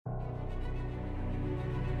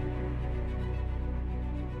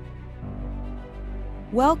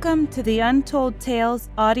Welcome to the Untold Tales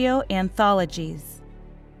audio anthologies.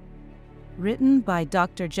 Written by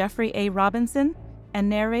Dr. Jeffrey A. Robinson and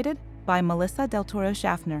narrated by Melissa Del Toro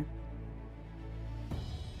Schaffner.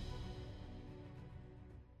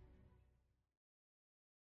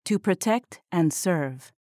 To protect and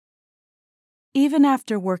serve. Even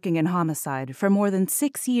after working in homicide for more than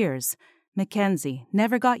 6 years, Mackenzie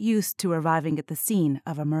never got used to arriving at the scene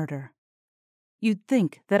of a murder. You'd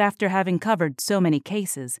think that after having covered so many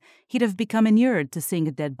cases, he'd have become inured to seeing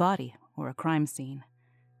a dead body or a crime scene.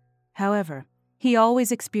 However, he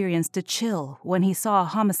always experienced a chill when he saw a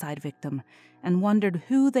homicide victim and wondered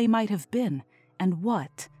who they might have been and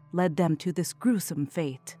what led them to this gruesome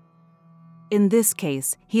fate. In this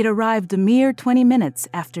case, he'd arrived a mere 20 minutes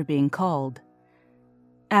after being called.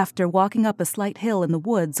 After walking up a slight hill in the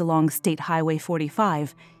woods along State Highway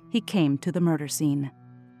 45, he came to the murder scene.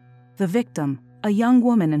 The victim, a young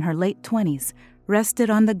woman in her late 20s, rested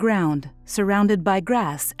on the ground, surrounded by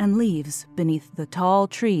grass and leaves beneath the tall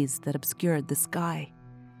trees that obscured the sky.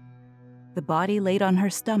 The body laid on her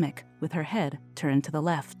stomach, with her head turned to the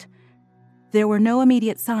left. There were no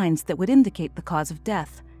immediate signs that would indicate the cause of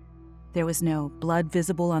death. There was no blood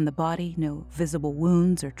visible on the body, no visible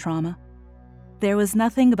wounds or trauma. There was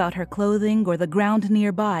nothing about her clothing or the ground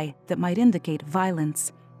nearby that might indicate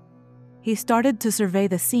violence. He started to survey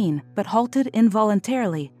the scene, but halted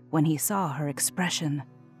involuntarily when he saw her expression.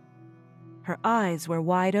 Her eyes were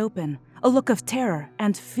wide open, a look of terror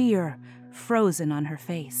and fear frozen on her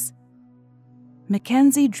face.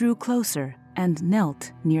 Mackenzie drew closer and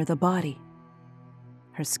knelt near the body.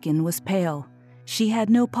 Her skin was pale. She had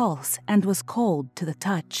no pulse and was cold to the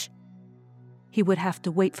touch. He would have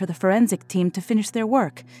to wait for the forensic team to finish their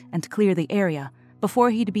work and clear the area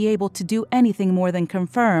before he'd be able to do anything more than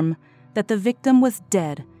confirm that the victim was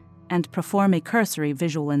dead and perform a cursory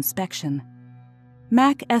visual inspection.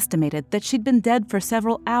 Mac estimated that she'd been dead for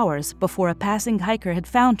several hours before a passing hiker had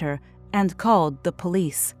found her and called the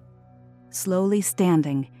police. Slowly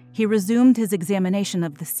standing, he resumed his examination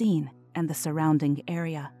of the scene and the surrounding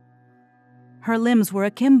area. Her limbs were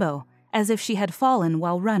akimbo, as if she had fallen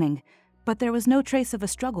while running, but there was no trace of a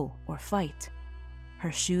struggle or fight.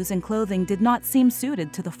 Her shoes and clothing did not seem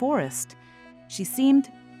suited to the forest. She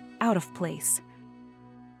seemed out of place.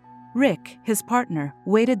 Rick, his partner,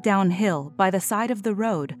 waited downhill by the side of the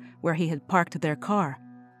road where he had parked their car,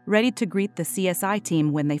 ready to greet the CSI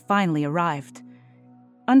team when they finally arrived.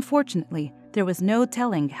 Unfortunately, there was no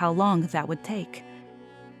telling how long that would take.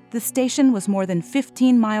 The station was more than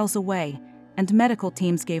 15 miles away, and medical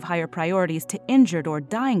teams gave higher priorities to injured or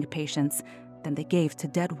dying patients than they gave to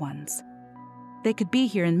dead ones. They could be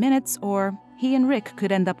here in minutes, or he and Rick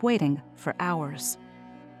could end up waiting for hours.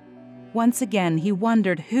 Once again, he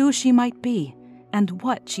wondered who she might be and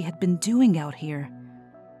what she had been doing out here.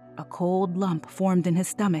 A cold lump formed in his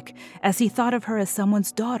stomach as he thought of her as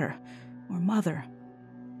someone's daughter or mother,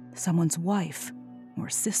 someone's wife or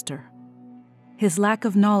sister. His lack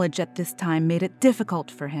of knowledge at this time made it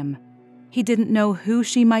difficult for him. He didn't know who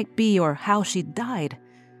she might be or how she died.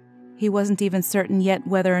 He wasn't even certain yet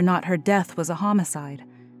whether or not her death was a homicide.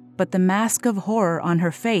 But the mask of horror on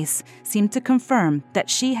her face seemed to confirm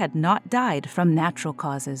that she had not died from natural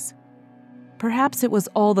causes. Perhaps it was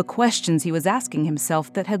all the questions he was asking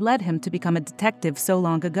himself that had led him to become a detective so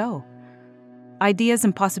long ago. Ideas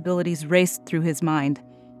and possibilities raced through his mind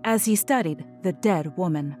as he studied the dead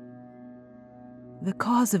woman. "The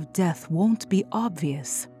cause of death won't be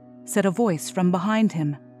obvious," said a voice from behind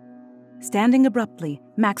him. Standing abruptly,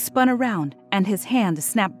 Max spun around and his hand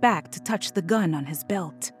snapped back to touch the gun on his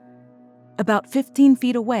belt. About 15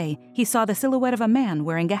 feet away, he saw the silhouette of a man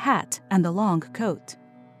wearing a hat and a long coat.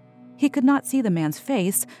 He could not see the man's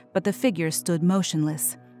face, but the figure stood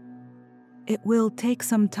motionless. "It will take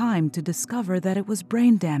some time to discover that it was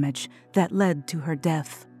brain damage that led to her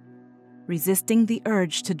death." Resisting the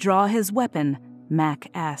urge to draw his weapon, Mac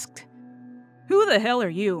asked, "Who the hell are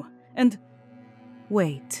you? And—"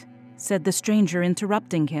 "Wait," said the stranger,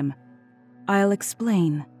 interrupting him. "I'll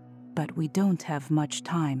explain, but we don't have much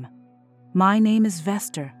time. My name is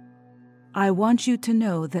Vester. I want you to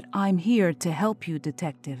know that I'm here to help you,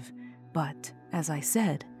 detective, but, as I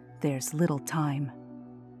said, there's little time."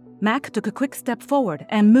 Mac took a quick step forward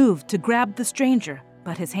and moved to grab the stranger,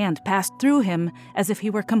 but his hand passed through him as if he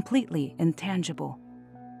were completely intangible.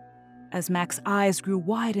 As Mac's eyes grew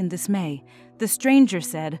wide in dismay, the stranger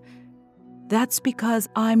said, "That's because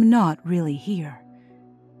I'm not really here.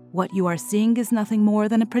 What you are seeing is nothing more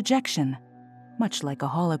than a projection, much like a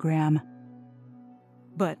hologram."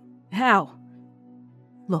 "But how?"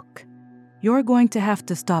 "Look, you're going to have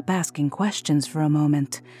to stop asking questions for a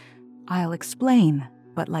moment. I'll explain,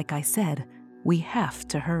 But like I said, we have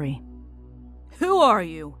to hurry. Who are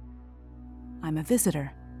you? I'm a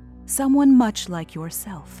visitor. Someone much like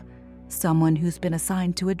yourself. Someone who's been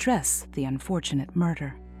assigned to address the unfortunate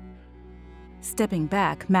murder. Stepping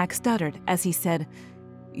back, Mac stuttered as he said,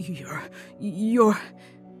 You're...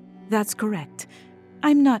 That's correct.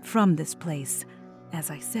 I'm not from this place. As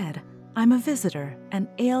I said, I'm a visitor, an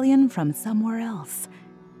alien from somewhere else.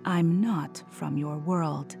 I'm not from your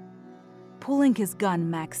world. Pulling his gun,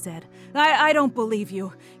 Mac said, I don't believe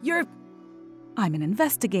you. I'm an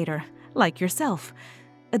investigator, like yourself.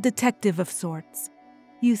 A detective of sorts.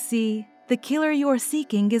 You see, the killer you're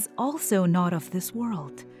seeking is also not of this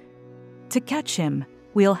world. To catch him,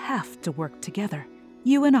 we'll have to work together,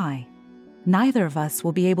 you and I. Neither of us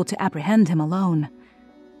will be able to apprehend him alone.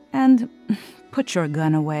 And put your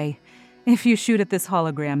gun away. If you shoot at this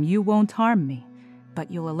hologram, you won't harm me, but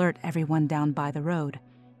you'll alert everyone down by the road.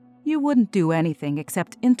 You wouldn't do anything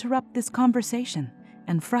except interrupt this conversation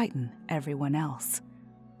and frighten everyone else.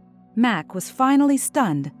 Mac was finally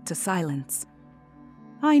stunned to silence.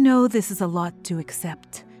 I know this is a lot to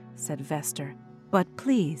accept, said Vester, but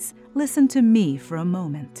please listen to me for a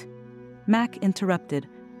moment. Mac interrupted.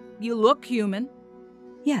 You look human.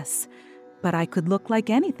 Yes, but I could look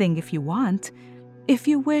like anything if you want. If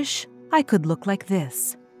you wish, I could look like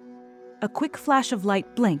this. A quick flash of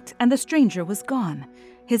light blinked and the stranger was gone,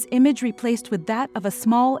 his image replaced with that of a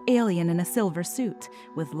small alien in a silver suit,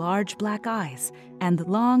 with large black eyes and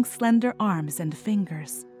long, slender arms and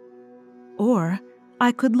fingers. Or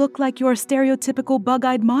I could look like your stereotypical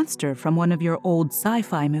bug-eyed monster from one of your old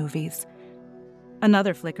sci-fi movies.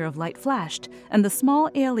 Another flicker of light flashed, and the small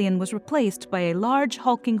alien was replaced by a large,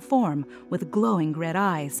 hulking form with glowing red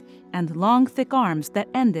eyes and long, thick arms that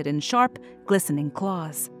ended in sharp, glistening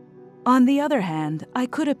claws. On the other hand, I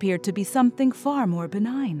could appear to be something far more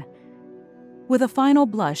benign. With a final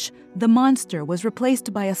blush, the monster was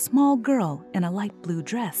replaced by a small girl in a light blue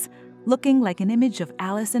dress, looking like an image of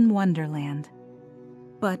Alice in Wonderland.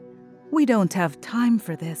 But we don't have time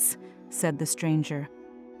for this, said the stranger.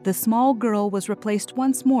 The small girl was replaced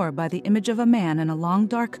once more by the image of a man in a long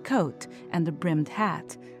dark coat and a brimmed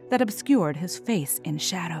hat that obscured his face in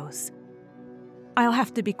shadows. I'll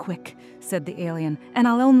have to be quick, said the alien, and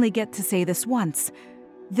I'll only get to say this once.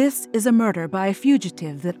 This is a murder by a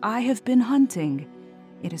fugitive that I have been hunting.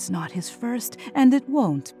 It is not his first, and it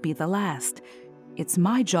won't be the last. It's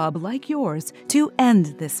my job, like yours, to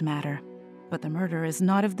end this matter. But the murderer is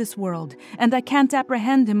not of this world, and I can't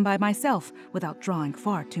apprehend him by myself without drawing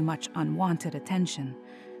far too much unwanted attention.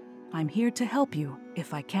 I'm here to help you,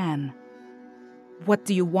 if I can. What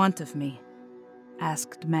do you want of me?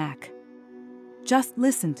 Asked Mac. Just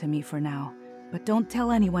listen to me for now, but don't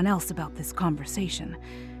tell anyone else about this conversation.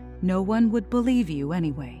 No one would believe you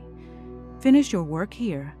anyway. Finish your work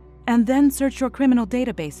here, and then search your criminal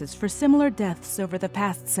databases for similar deaths over the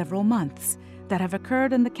past several months that have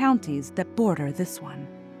occurred in the counties that border this one.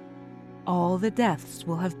 All the deaths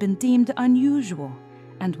will have been deemed unusual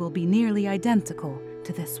and will be nearly identical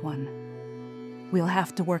to this one. We'll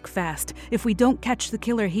have to work fast. If we don't catch the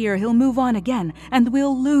killer here, he'll move on again, and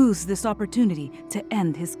we'll lose this opportunity to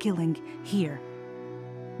end his killing here.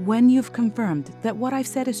 When you've confirmed that what I've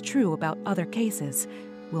said is true about other cases,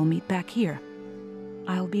 we'll meet back here.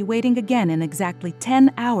 I'll be waiting again in exactly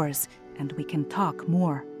 10 hours, and we can talk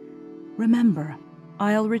more. Remember,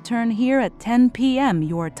 I'll return here at 10 p.m.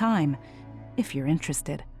 your time. If you're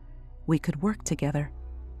interested, we could work together.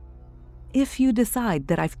 If you decide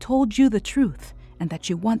that I've told you the truth and that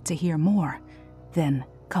you want to hear more, then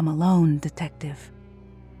come alone, detective.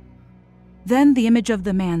 Then the image of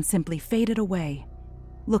the man simply faded away.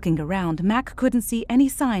 Looking around, Mac couldn't see any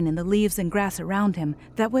sign in the leaves and grass around him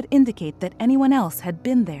that would indicate that anyone else had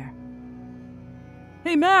been there.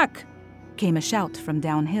 Hey, Mac! Came a shout from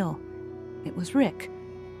downhill. It was Rick.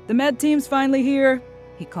 The med team's finally here,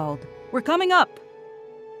 he called. We're coming up!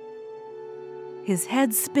 His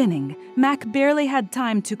head spinning, Mac barely had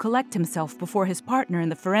time to collect himself before his partner in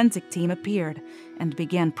the forensic team appeared and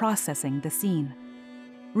began processing the scene.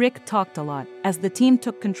 Rick talked a lot as the team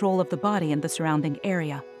took control of the body and the surrounding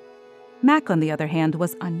area. Mac, on the other hand,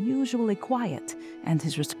 was unusually quiet, and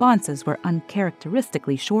his responses were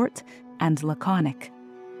uncharacteristically short and laconic.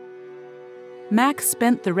 Mac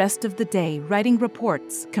spent the rest of the day writing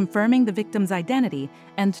reports confirming the victim's identity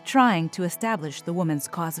and trying to establish the woman's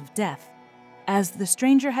cause of death. As the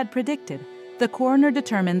stranger had predicted, the coroner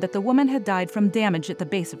determined that the woman had died from damage at the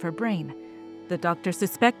base of her brain. The doctor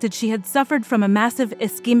suspected she had suffered from a massive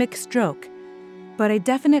ischemic stroke, but a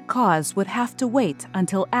definite cause would have to wait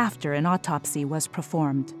until after an autopsy was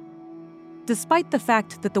performed. Despite the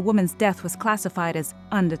fact that the woman's death was classified as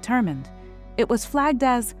undetermined, it was flagged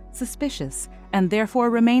as suspicious and therefore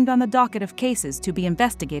remained on the docket of cases to be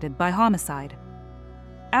investigated by homicide.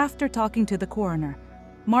 After talking to the coroner,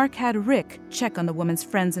 Mark had Rick check on the woman's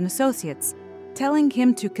friends and associates, telling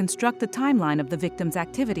him to construct a timeline of the victim's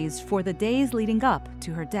activities for the days leading up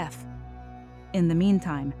to her death. In the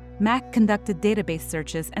meantime, Mac conducted database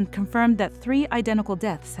searches and confirmed that 3 identical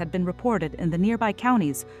deaths had been reported in the nearby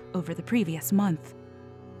counties over the previous month.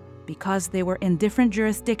 Because they were in different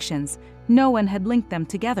jurisdictions, no one had linked them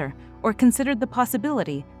together or considered the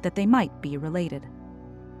possibility that they might be related.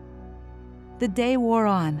 The day wore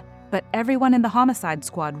on, but everyone in the homicide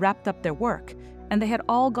squad wrapped up their work, and they had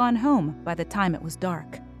all gone home by the time it was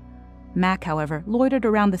dark. Mac, however, loitered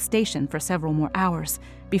around the station for several more hours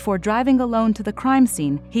before driving alone to the crime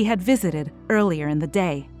scene he had visited earlier in the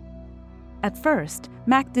day. At first,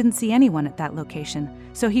 Mac didn't see anyone at that location,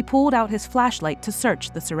 so he pulled out his flashlight to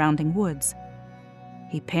search the surrounding woods.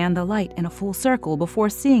 He panned the light in a full circle before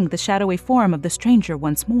seeing the shadowy form of the stranger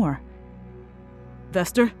once more.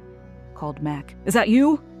 "Vester?" called Mac. "Is that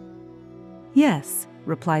you?" "Yes,"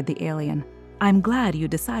 replied the alien. "I'm glad you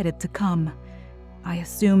decided to come. I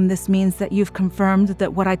assume this means that you've confirmed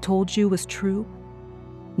that what I told you was true?"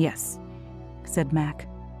 "Yes," said Mac.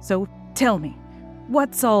 "So tell me,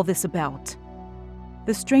 what's all this about?"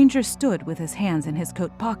 The stranger stood with his hands in his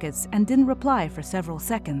coat pockets and didn't reply for several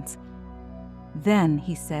seconds. Then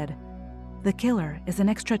he said, "The killer is an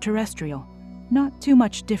extraterrestrial, not too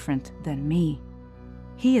much different than me.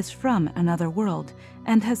 He is from another world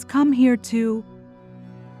and has come here to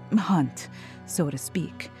hunt, so to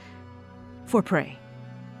speak, for prey."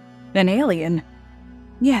 "An alien?"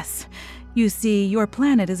 "Yes. You see, your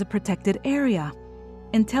planet is a protected area.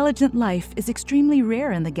 Intelligent life is extremely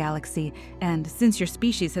rare in the galaxy, and since your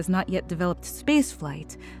species has not yet developed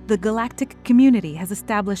spaceflight, the galactic community has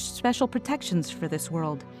established special protections for this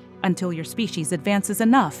world until your species advances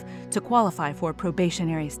enough to qualify for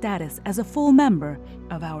probationary status as a full member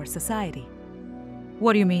of our society."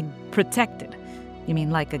 "What do you mean, protected? You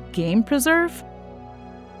mean like a game preserve?"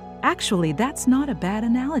 Actually, that's not a bad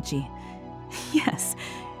analogy. Yes,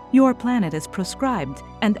 your planet is proscribed,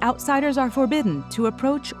 and outsiders are forbidden to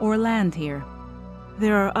approach or land here.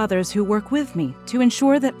 There are others who work with me to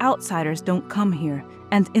ensure that outsiders don't come here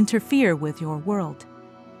and interfere with your world.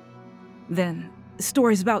 "Then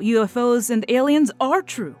stories about UFOs and aliens are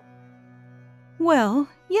true?" Well,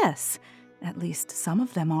 yes, at least some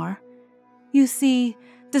of them are. You see,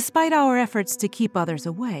 despite our efforts to keep others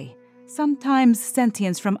away, sometimes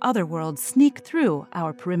sentients from other worlds sneak through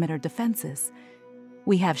our perimeter defenses.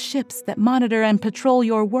 We have ships that monitor and patrol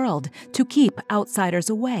your world to keep outsiders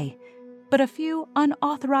away, but a few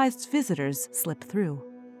unauthorized visitors slip through.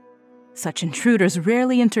 Such intruders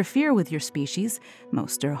rarely interfere with your species.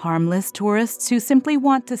 Most are harmless tourists who simply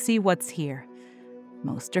want to see what's here.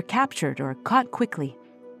 Most are captured or caught quickly,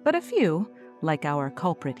 but a few, like our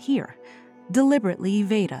culprit here, deliberately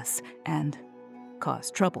evade us and cause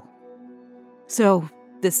trouble." "So,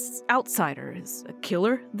 this outsider is a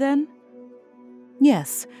killer, then?"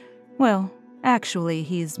 "Yes. Well, actually,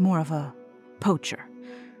 he's more of a poacher,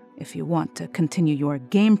 if you want to continue your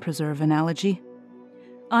game preserve analogy.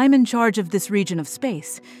 I'm in charge of this region of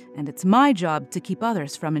space, and it's my job to keep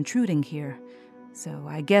others from intruding here. So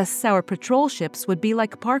I guess our patrol ships would be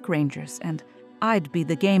like park rangers, and I'd be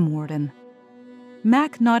the game warden."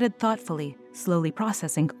 Mac nodded thoughtfully, slowly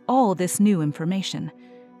processing all this new information.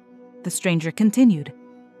 The stranger continued,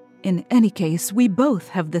 "In any case, we both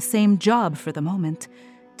have the same job for the moment,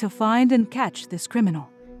 to find and catch this criminal,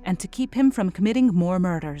 and to keep him from committing more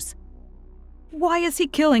murders." "Why is he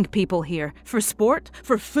killing people here? For sport?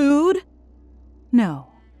 For food?" No,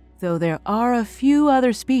 though there are a few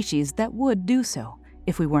other species that would do so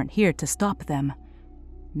if we weren't here to stop them.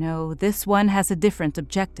 No, this one has a different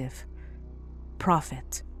objective: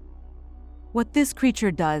 profit. What this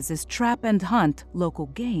creature does is trap and hunt local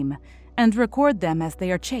game and record them as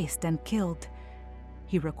they are chased and killed.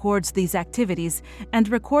 He records these activities and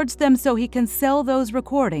records them so he can sell those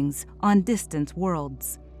recordings on distant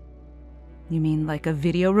worlds." "You mean like a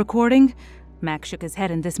video recording?" Mac shook his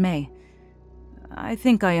head in dismay. "I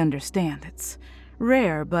think I understand. It's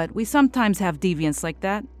rare, but we sometimes have deviants like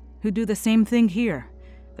that who do the same thing here.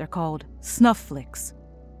 They're called snuff flicks."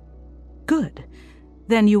 "Good.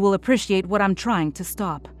 Then you will appreciate what I'm trying to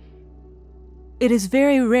stop. It is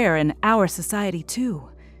very rare in our society, too,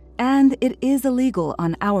 and it is illegal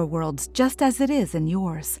on our worlds just as it is in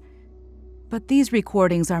yours. But these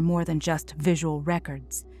recordings are more than just visual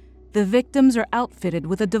records. The victims are outfitted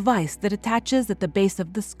with a device that attaches at the base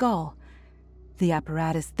of the skull. The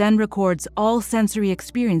apparatus then records all sensory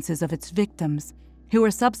experiences of its victims, who are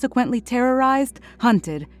subsequently terrorized,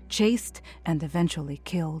 hunted, chased, and eventually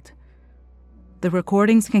killed. The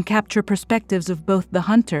recordings can capture perspectives of both the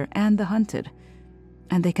hunter and the hunted,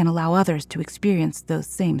 and they can allow others to experience those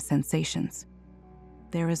same sensations.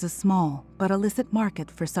 There is a small but illicit market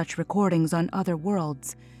for such recordings on other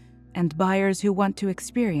worlds, and buyers who want to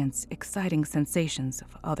experience exciting sensations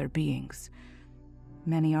of other beings.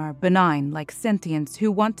 Many are benign, like sentients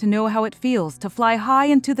who want to know how it feels to fly high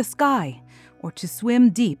into the sky or to swim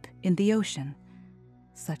deep in the ocean.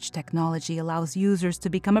 Such technology allows users to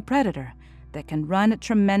become a predator that can run at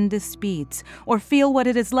tremendous speeds or feel what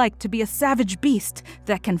it is like to be a savage beast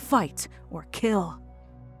that can fight or kill.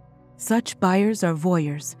 Such buyers are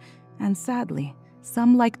voyeurs, and sadly,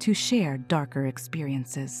 some like to share darker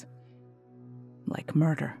experiences. Like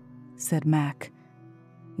murder, said Mac.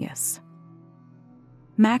 Yes.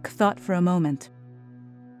 Mac thought for a moment.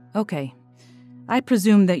 Okay, I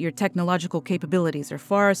presume that your technological capabilities are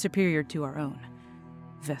far superior to our own.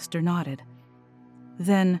 Vester nodded.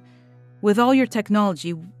 Then, with all your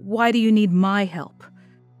technology, why do you need my help?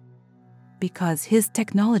 Because his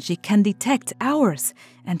technology can detect ours,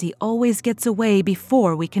 and he always gets away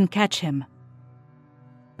before we can catch him.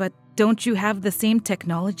 But don't you have the same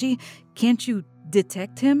technology? Can't you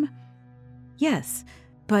detect him? Yes,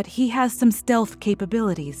 but he has some stealth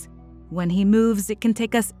capabilities. When he moves, it can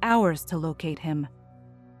take us hours to locate him.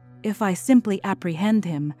 If I simply apprehend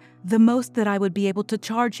him, the most that I would be able to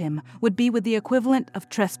charge him would be with the equivalent of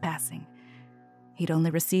trespassing. He'd only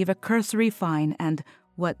receive a cursory fine and,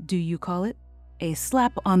 what do you call it? A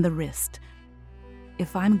slap on the wrist.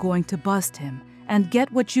 If I'm going to bust him and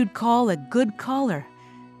get what you'd call a good collar,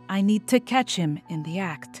 I need to catch him in the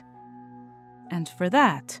act. And for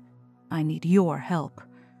that, I need your help.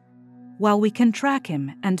 While we can track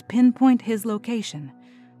him and pinpoint his location,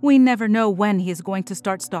 we never know when he is going to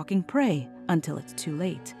start stalking prey until it's too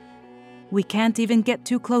late. We can't even get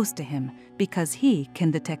too close to him because he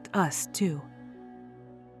can detect us too.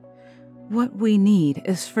 What we need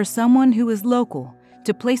is for someone who is local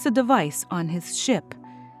to place a device on his ship.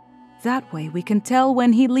 That way we can tell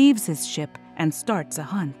when he leaves his ship and starts a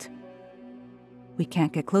hunt. We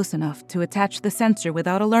can't get close enough to attach the sensor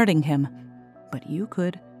without alerting him, but you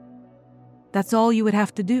could. That's all you would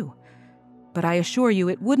have to do, but I assure you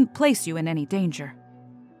it wouldn't place you in any danger.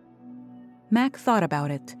 Mac thought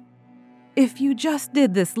about it. If you just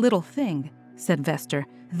did this little thing, said Vester,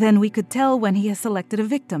 then we could tell when he has selected a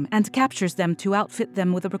victim and captures them to outfit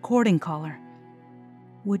them with a recording collar.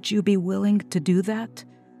 Would you be willing to do that?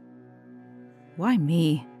 Why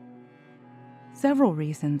me? Several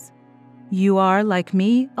reasons. You are, like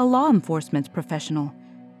me, a law enforcement professional.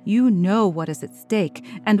 You know what is at stake,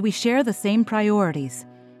 and we share the same priorities.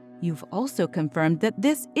 You've also confirmed that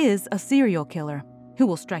this is a serial killer, who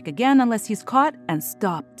will strike again unless he's caught and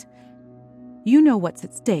stopped. You know what's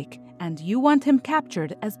at stake, and you want him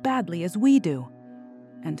captured as badly as we do.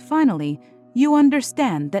 And finally, you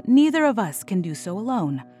understand that neither of us can do so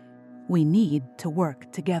alone. We need to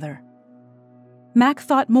work together. Mac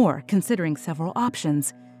thought more, considering several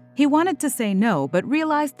options. He wanted to say no, but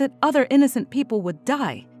realized that other innocent people would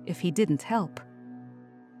die if he didn't help.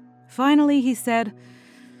 Finally, he said,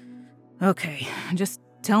 "Okay, just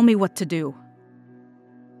tell me what to do."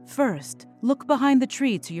 "First, look behind the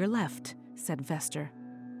tree to your left," said Vester.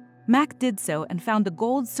 Mac did so and found a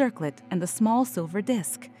gold circlet and a small silver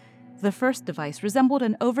disc. The first device resembled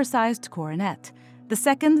an oversized coronet. The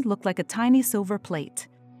second looked like a tiny silver plate.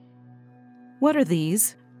 "What are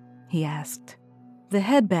these?" he asked. "The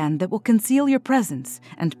headband that will conceal your presence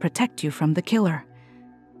and protect you from the killer.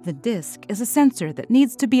 The disc is a sensor that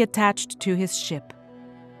needs to be attached to his ship.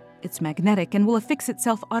 It's magnetic and will affix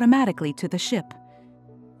itself automatically to the ship.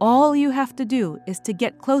 All you have to do is to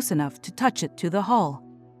get close enough to touch it to the hull.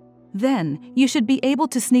 Then you should be able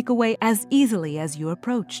to sneak away as easily as you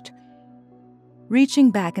approached." Reaching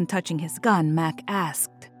back and touching his gun, Mac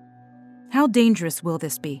asked, "How dangerous will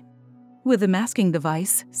this be?" "With a masking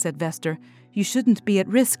device," said Vester, "you shouldn't be at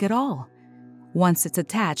risk at all. Once it's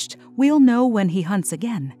attached, we'll know when he hunts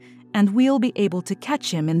again, and we'll be able to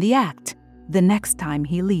catch him in the act the next time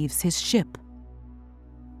he leaves his ship."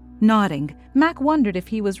 Nodding, Mac wondered if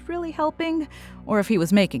he was really helping or if he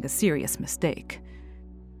was making a serious mistake.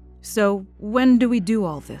 "So, when do we do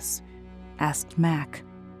all this?" asked Mac.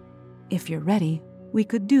 "If you're ready, we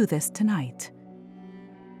could do this tonight."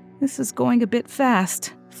 This is going a bit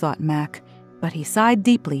fast, thought Mac, but he sighed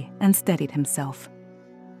deeply and steadied himself.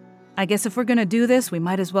 "I guess if we're gonna do this, we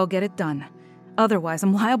might as well get it done. Otherwise,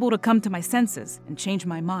 I'm liable to come to my senses and change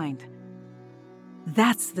my mind."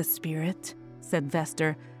 "That's the spirit," said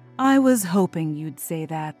Vester. "I was hoping you'd say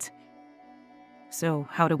that." "So,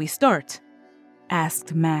 how do we start?"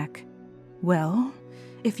 asked Mac. "Well,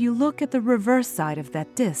 if you look at the reverse side of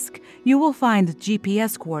that disc, you will find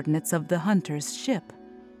GPS coordinates of the hunter's ship.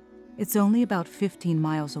 It's only about 15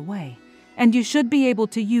 miles away, and you should be able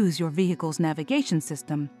to use your vehicle's navigation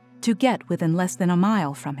system to get within less than a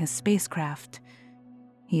mile from his spacecraft.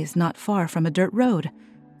 He is not far from a dirt road,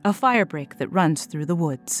 a firebreak that runs through the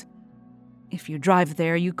woods. If you drive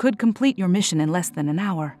there, you could complete your mission in less than an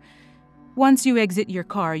hour. Once you exit your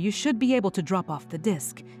car, you should be able to drop off the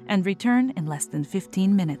disc and return in less than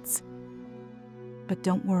 15 minutes. But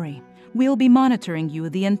don't worry, we'll be monitoring you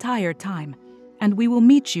the entire time, and we will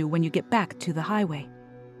meet you when you get back to the highway.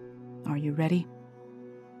 Are you ready?"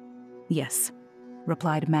 "Yes,"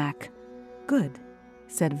 replied Mac. "Good,"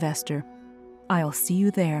 said Vester. "I'll see you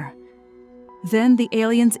there." Then the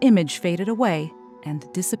alien's image faded away and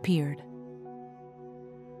disappeared.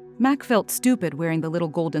 Mac felt stupid wearing the little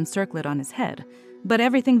golden circlet on his head, but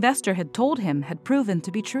everything Vester had told him had proven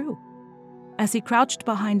to be true. As he crouched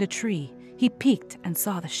behind a tree, he peeked and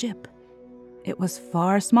saw the ship. It was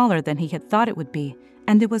far smaller than he had thought it would be,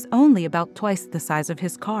 and it was only about twice the size of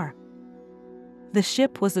his car. The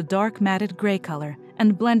ship was a dark matted gray color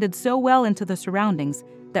and blended so well into the surroundings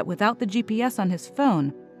that without the GPS on his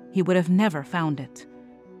phone, he would have never found it.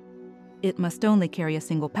 It must only carry a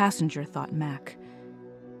single passenger, thought Mac.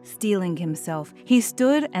 Steeling himself, he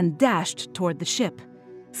stood and dashed toward the ship.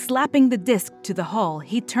 Slapping the disc to the hull,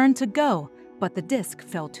 he turned to go, but the disc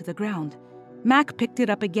fell to the ground. Mac picked it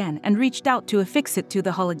up again and reached out to affix it to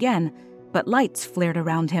the hull again, but lights flared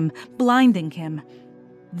around him, blinding him.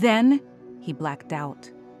 Then he blacked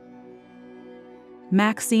out.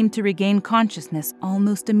 Mac seemed to regain consciousness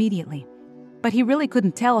almost immediately, but he really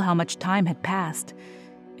couldn't tell how much time had passed.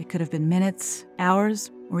 It could have been minutes, hours,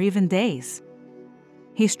 or even days.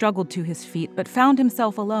 He struggled to his feet, but found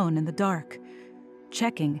himself alone in the dark.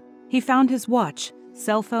 Checking, he found his watch,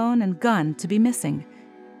 cell phone, and gun to be missing.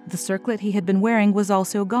 The circlet he had been wearing was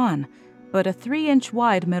also gone, but a 3-inch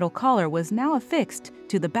wide metal collar was now affixed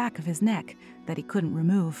to the back of his neck that he couldn't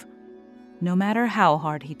remove, no matter how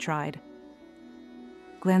hard he tried.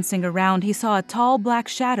 Glancing around, he saw a tall black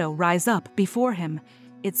shadow rise up before him.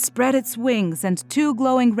 It spread its wings, and 2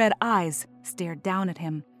 glowing red eyes stared down at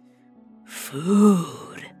him.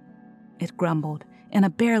 "Food," it grumbled in a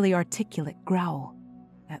barely articulate growl.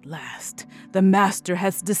 "At last, the master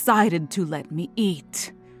has decided to let me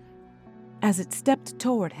eat." As it stepped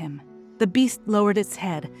toward him, the beast lowered its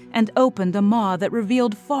head and opened a maw that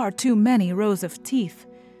revealed far too many rows of teeth.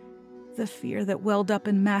 The fear that welled up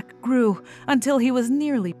in Mac grew until he was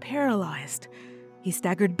nearly paralyzed. He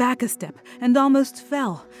staggered back a step and almost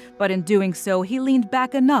fell, but in doing so, he leaned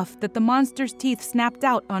back enough that the monster's teeth snapped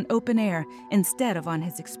out on open air instead of on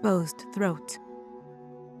his exposed throat.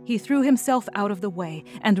 He threw himself out of the way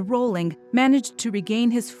and, rolling, managed to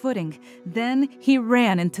regain his footing. Then he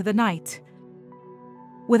ran into the night.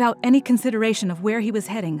 Without any consideration of where he was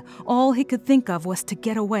heading, all he could think of was to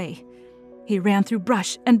get away. He ran through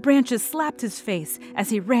brush, and branches slapped his face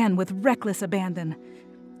as he ran with reckless abandon.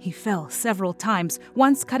 He fell several times,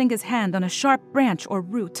 once cutting his hand on a sharp branch or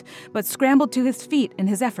root, but scrambled to his feet in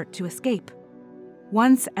his effort to escape.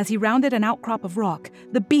 Once, as he rounded an outcrop of rock,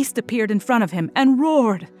 the beast appeared in front of him and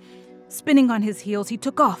roared. Spinning on his heels, he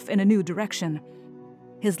took off in a new direction.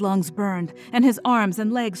 His lungs burned, and his arms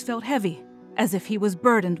and legs felt heavy, as if he was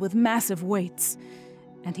burdened with massive weights.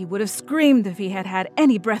 And he would have screamed if he had had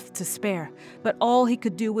any breath to spare, but all he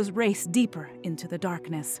could do was race deeper into the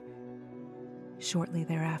darkness. Shortly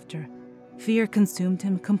thereafter, fear consumed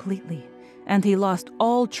him completely, and he lost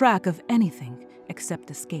all track of anything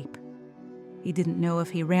except escape. He didn't know if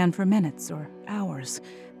he ran for minutes or hours,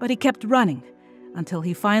 but he kept running until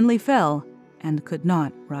he finally fell and could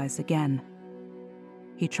not rise again.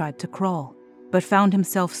 He tried to crawl, but found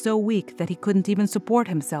himself so weak that he couldn't even support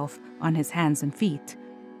himself on his hands and feet.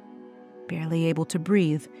 Barely able to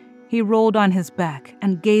breathe, he rolled on his back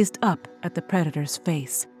and gazed up at the predator's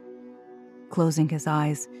face. Closing his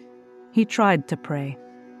eyes, he tried to pray,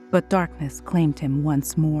 but darkness claimed him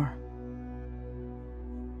once more.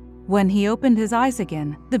 When he opened his eyes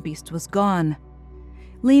again, the beast was gone.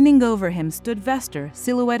 Leaning over him stood Vester,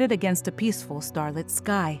 silhouetted against a peaceful starlit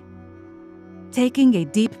sky. Taking a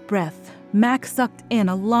deep breath, Mac sucked in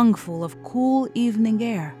a lungful of cool evening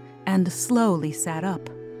air and slowly sat up.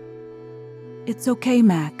 "It's okay,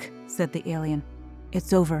 Mac," said the alien.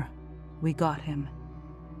 "It's over. We got him."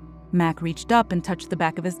 Mac reached up and touched the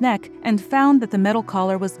back of his neck and found that the metal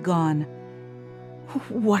collar was gone.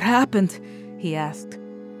 "What happened?" he asked.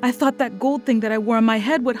 I thought that gold thing that I wore on my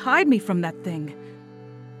head would hide me from that thing.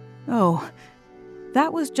 Oh,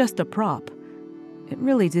 that was just a prop. It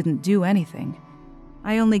really didn't do anything.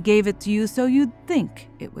 I only gave it to you so you'd think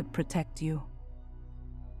it would protect you.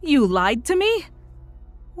 You lied to me?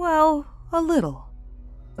 Well, a little.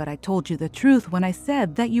 But I told you the truth when I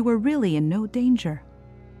said that you were really in no danger.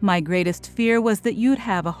 My greatest fear was that you'd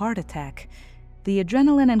have a heart attack. The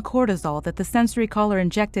adrenaline and cortisol that the sensory collar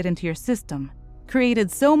injected into your system created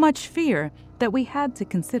so much fear that we had to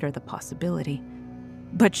consider the possibility.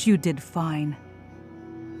 But you did fine.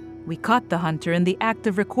 We caught the hunter in the act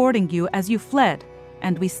of recording you as you fled,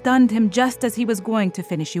 and we stunned him just as he was going to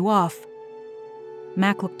finish you off.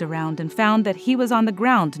 Mac looked around and found that he was on the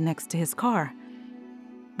ground next to his car.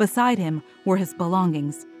 Beside him were his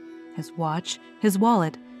belongings, his watch, his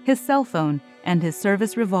wallet, his cell phone, and his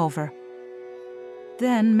service revolver.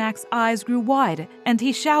 Then Mac's eyes grew wide, and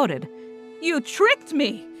he shouted, "You tricked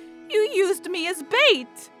me! You used me as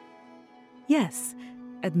bait!" "Yes,"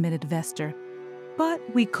 admitted Vester, "but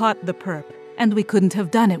we caught the perp, and we couldn't have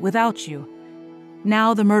done it without you.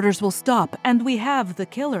 Now the murders will stop, and we have the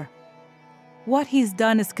killer. What he's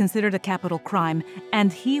done is considered a capital crime,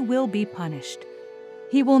 and he will be punished.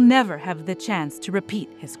 He will never have the chance to repeat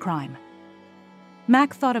his crime."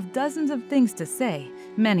 Mac thought of dozens of things to say,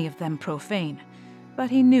 many of them profane, but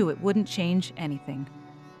he knew it wouldn't change anything.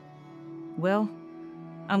 "Well,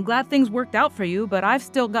 I'm glad things worked out for you, but I've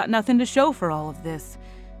still got nothing to show for all of this.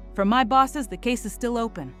 For my bosses, the case is still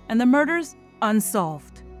open, and the murders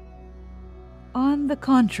unsolved." "On the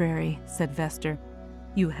contrary," said Vester,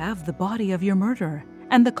 "you have the body of your murderer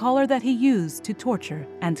and the collar that he used to torture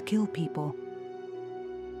and kill people."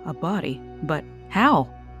 "A body? But how?"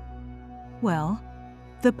 "Well,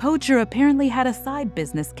 the poacher apparently had a side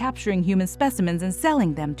business capturing human specimens and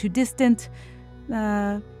selling them to distant,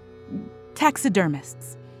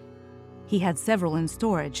 taxidermists. He had several in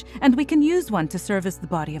storage, and we can use one to serve as the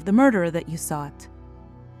body of the murderer that you sought."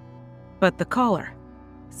 "But the collar,"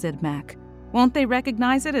 said Mac. "Won't they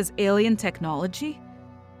recognize it as alien technology?"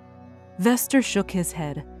 Vester shook his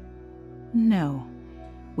head. "No.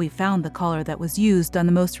 We found the collar that was used on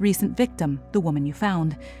the most recent victim, the woman you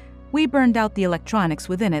found. We burned out the electronics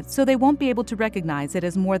within it, so they won't be able to recognize it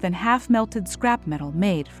as more than half-melted scrap metal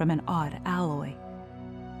made from an odd alloy.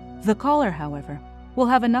 The collar, however, will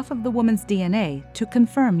have enough of the woman's DNA to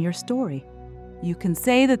confirm your story. You can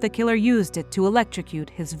say that the killer used it to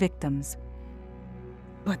electrocute his victims."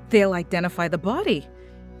 "But they'll identify the body,"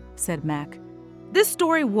 said Mac. "This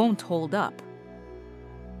story won't hold up."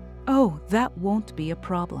 "Oh, that won't be a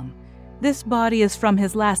problem. This body is from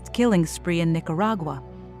his last killing spree in Nicaragua.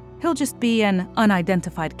 He'll just be an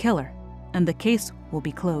unidentified killer, and the case will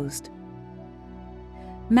be closed."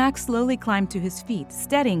 Mac slowly climbed to his feet,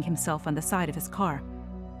 steadying himself on the side of his car.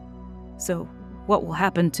 "So, what will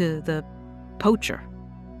happen to the poacher?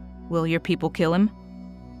 Will your people kill him?"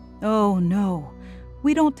 "Oh, no.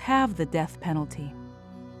 We don't have the death penalty.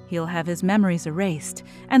 He'll have his memories erased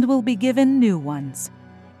and will be given new ones.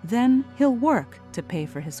 Then he'll work to pay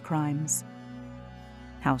for his crimes."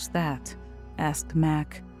 "How's that?" asked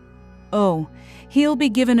Mac. "Oh, he'll be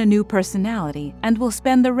given a new personality and will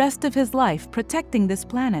spend the rest of his life protecting this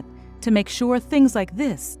planet to make sure things like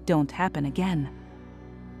this don't happen again."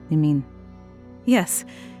 "You mean?" "Yes,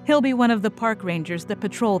 he'll be one of the park rangers that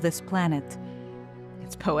patrol this planet.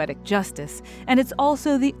 It's poetic justice, and it's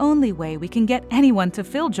also the only way we can get anyone to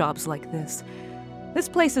fill jobs like this. This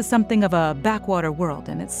place is something of a backwater world,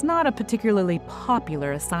 and it's not a particularly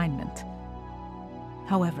popular assignment.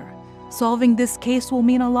 However, solving this case will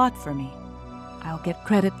mean a lot for me. I'll get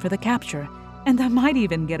credit for the capture, and I might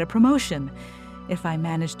even get a promotion. If I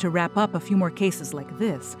manage to wrap up a few more cases like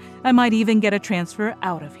this, I might even get a transfer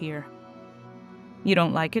out of here." "You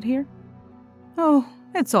don't like it here?" "Oh,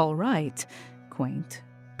 it's all right. Quaint,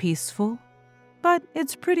 peaceful. But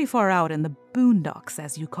it's pretty far out in the boondocks,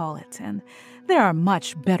 as you call it, and there are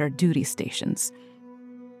much better duty stations."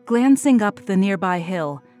 Glancing up the nearby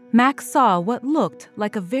hill, Mac saw what looked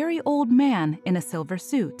like a very old man in a silver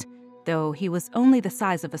suit, though he was only the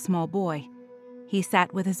size of a small boy. He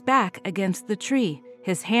sat with his back against the tree,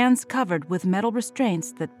 his hands covered with metal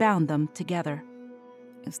restraints that bound them together.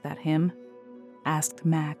 "Is that him?" asked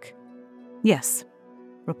Mac. "Yes,"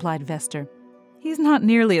 replied Vester. "He's not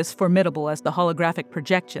nearly as formidable as the holographic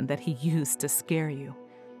projection that he used to scare you."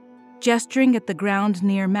 Gesturing at the ground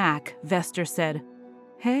near Mac, Vester said,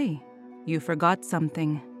 "Hey, you forgot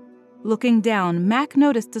something." Looking down, Mac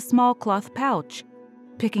noticed a small cloth pouch.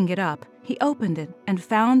 Picking it up, he opened it and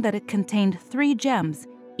found that it contained 3 gems,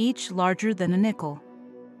 each larger than a nickel.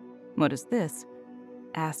 "What is this?"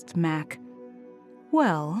 asked Mac.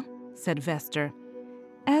 Well, said Vester,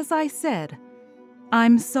 as I said,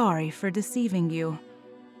 I'm sorry for deceiving you.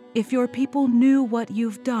 If your people knew what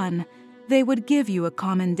you've done, they would give you a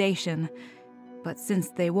commendation. But since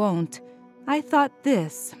they won't, I thought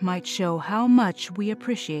this might show how much we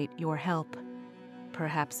appreciate your help.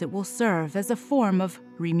 Perhaps it will serve as a form of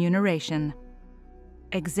remuneration.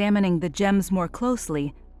 Examining the gems more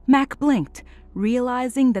closely, Mac blinked,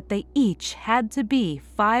 realizing that they each had to be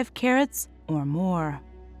 5 carats or more.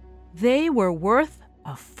 They were worth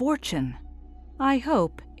a fortune. I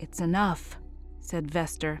hope it's enough, said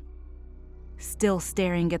Vester. Still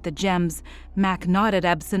staring at the gems, Mac nodded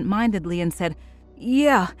absent-mindedly and said,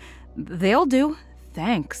 Yeah, they'll do,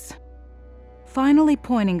 thanks. Finally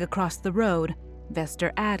pointing across the road,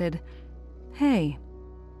 Vester added, Hey,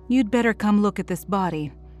 you'd better come look at this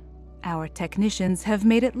body. Our technicians have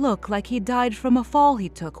made it look like he died from a fall he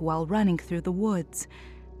took while running through the woods,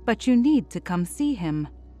 but you need to come see him.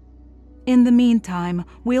 In the meantime,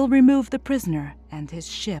 we'll remove the prisoner and his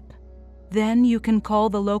ship. Then you can call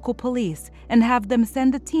the local police and have them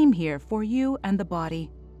send a team here for you and the body.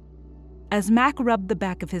 As Mac rubbed the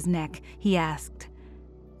back of his neck, he asked,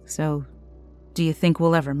 So, do you think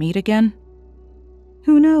we'll ever meet again?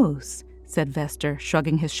 Who knows, said Vester,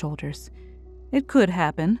 shrugging his shoulders. It could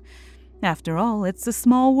happen. After all, it's a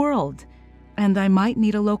small world, and I might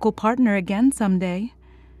need a local partner again someday.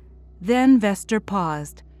 Then Vester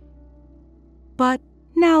paused. But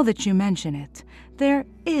now that you mention it, there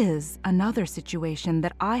is another situation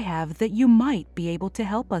that I have that you might be able to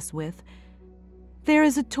help us with. There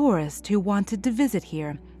is a tourist who wanted to visit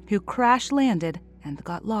here, who crash-landed and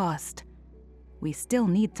got lost. We still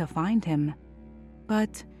need to find him.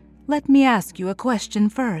 But let me ask you a question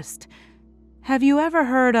first. Have you ever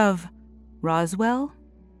heard of Roswell?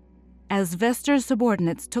 As Vester's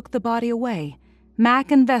subordinates took the body away,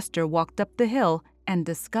 Mac and Vester walked up the hill and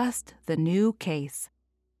discussed the new case.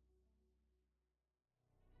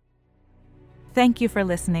 Thank you for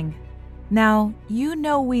listening. Now, you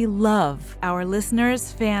know we love our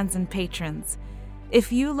listeners, fans, and patrons. If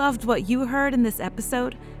you loved what you heard in this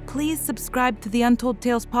episode, please subscribe to the Untold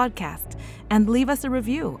Tales podcast and leave us a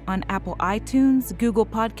review on Apple iTunes, Google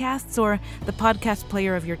Podcasts, or the podcast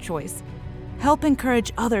player of your choice. Help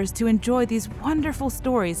encourage others to enjoy these wonderful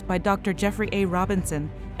stories by Dr. Jeffrey A. Robinson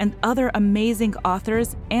and other amazing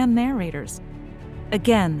authors and narrators.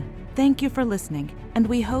 Again, thank you for listening, and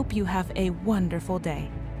we hope you have a wonderful day.